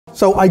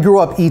So I grew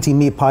up eating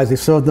meat pies. They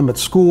served them at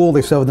school,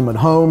 they served them at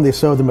home, they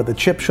served them at the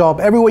chip shop.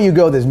 Everywhere you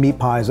go, there's meat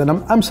pies. And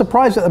I'm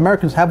surprised that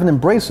Americans haven't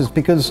embraced this,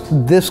 because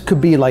this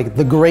could be like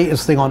the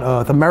greatest thing on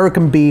earth.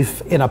 American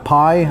beef in a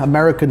pie,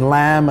 American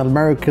lamb,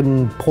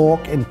 American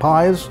pork in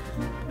pies.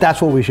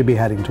 That's what we should be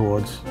heading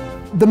towards.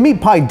 The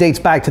meat pie dates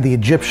back to the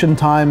Egyptian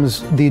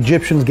times. The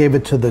Egyptians gave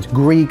it to the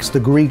Greeks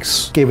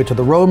gave it to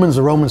the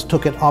Romans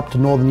took it up to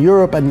Northern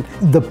Europe, and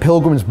the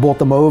pilgrims brought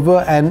them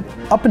over, and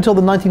up until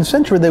the 19th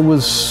century they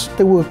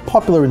were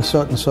popular in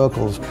certain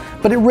circles,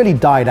 but it really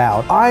died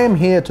out. I am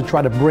here to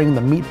try to bring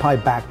the meat pie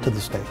back to the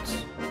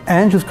States.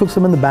 Anne just cooks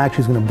them in the back.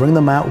 She's going to bring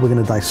them out, we're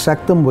going to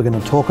dissect them, we're going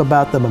to talk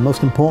about them, and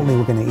most importantly,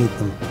 we're going to eat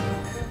them.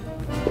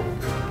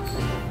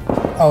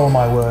 Oh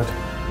my word,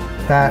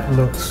 that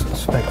looks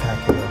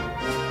spectacular.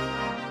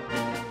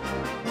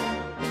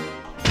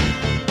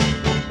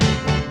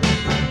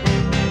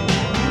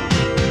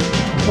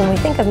 When we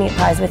think of meat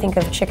pies, we think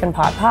of chicken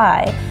pot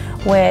pie,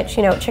 which,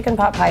 you know, chicken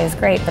pot pie is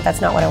great, but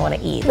that's not what I want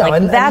to eat. No,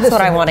 like, that's listen,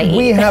 what I want to eat.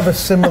 We have a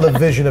similar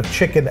vision of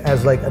chicken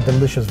as like a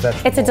delicious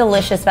vegetable. It's a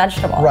delicious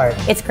vegetable. Right.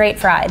 It's great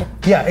fried.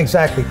 Yeah,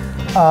 exactly.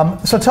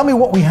 So tell me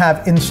what we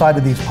have inside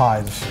of these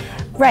pies.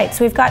 Right,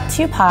 so we've got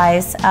two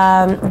pies.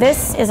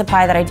 This is a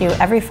pie that I do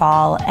every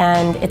fall,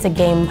 and it's a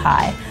game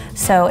pie.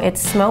 So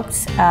it's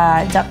smoked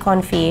duck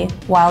confit,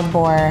 wild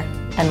boar,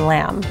 and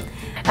lamb.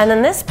 And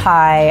then this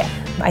pie,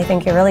 I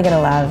think you're really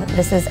gonna love.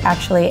 This is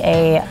actually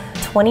a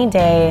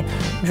 20-day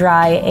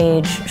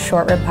dry-aged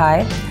short rib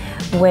pie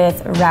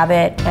with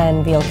rabbit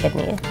and veal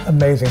kidney.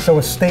 Amazing. So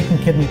a steak and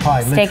kidney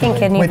pie, literally. Steak and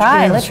kidney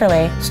pie,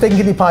 literally. Steak and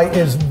kidney pie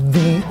is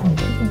the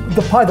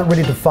pie that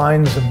really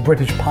defines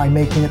British pie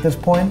making at this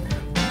point.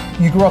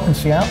 You grew up in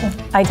Seattle?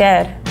 I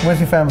did. Where's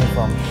your family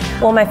from?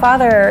 Well, my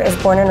father is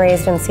born and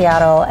raised in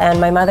Seattle,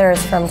 and my mother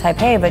is from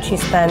Taipei, but she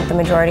spent the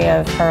majority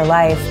of her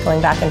life going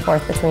back and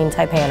forth between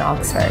Taipei and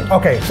Oxford.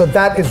 Okay, so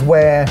that is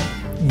where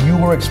you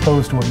were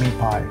exposed to a meat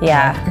pie.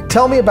 Yeah. Right?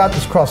 Tell me about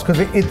this crust, because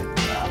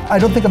I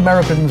don't think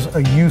Americans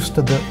are used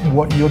to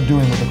what you're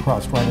doing with the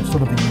crust, right? It's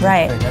sort of a unique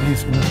thing, at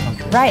least in this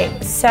country.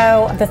 Right.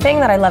 So the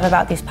thing that I love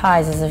about these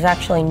pies is there's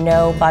actually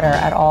no butter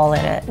at all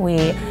in it.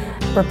 We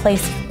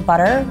replaced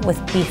butter with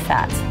beef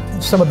fat.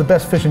 Some of the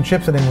best fish and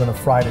chips in England are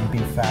fried in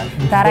beef fat.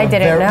 That I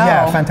didn't know.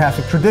 Yeah,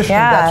 fantastic. Traditionally,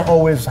 that's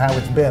always how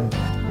it's been.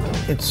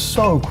 It's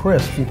so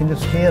crisp, you can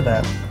just hear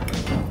that.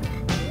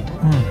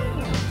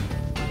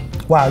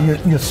 Wow,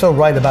 you're so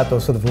right about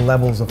those sort of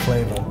levels of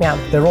flavor. Yeah.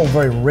 They're all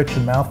very rich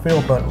in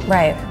mouthfeel, but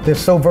they're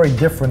so very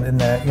different in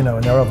their, in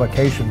their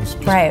evocations.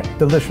 Just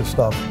delicious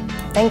stuff.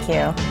 Thank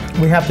you.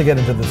 We have to get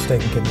into the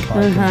steak and kidney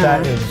pie, because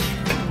that is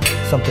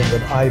something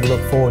that I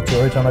look forward to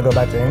every time I go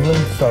back to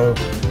England, so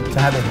to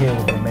have it here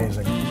would be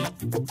amazing.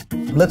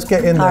 Let's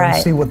get in there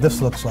and see what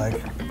this looks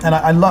like. And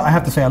I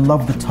have to say, I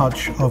love the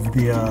touch of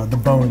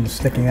the bones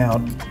sticking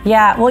out.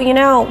 Yeah, well, you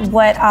know,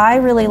 what I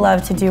really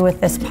love to do with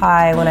this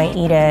pie when I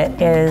eat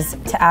it is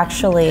to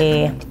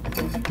actually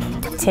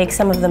take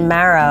some of the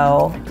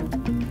marrow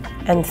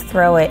and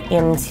throw it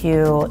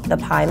into the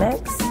pie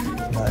mix.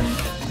 Nice,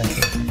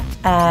 thank you.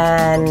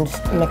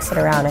 And mix it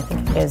around. I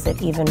think it gives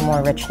it even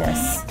more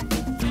richness.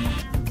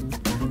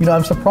 You know,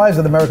 I'm surprised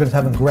that Americans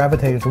haven't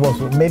gravitated towards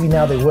it. Maybe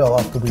now they will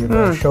after we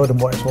show them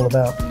what it's all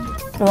about.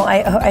 Well,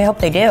 I hope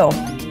they do.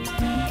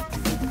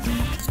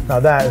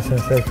 Now that is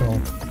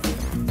sensational.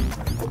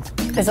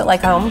 Is it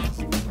like home?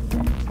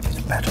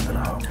 It's better than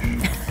home.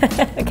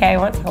 Okay, I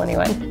won't tell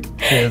anyone.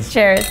 Cheers.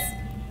 Cheers.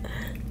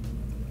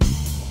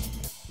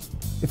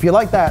 If you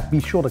like that,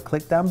 be sure to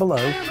click down below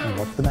and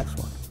watch the next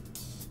one.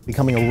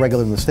 Becoming a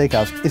regular in the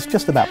steakhouse is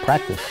just about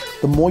practice.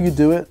 The more you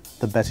do it,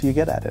 the better you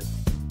get at it.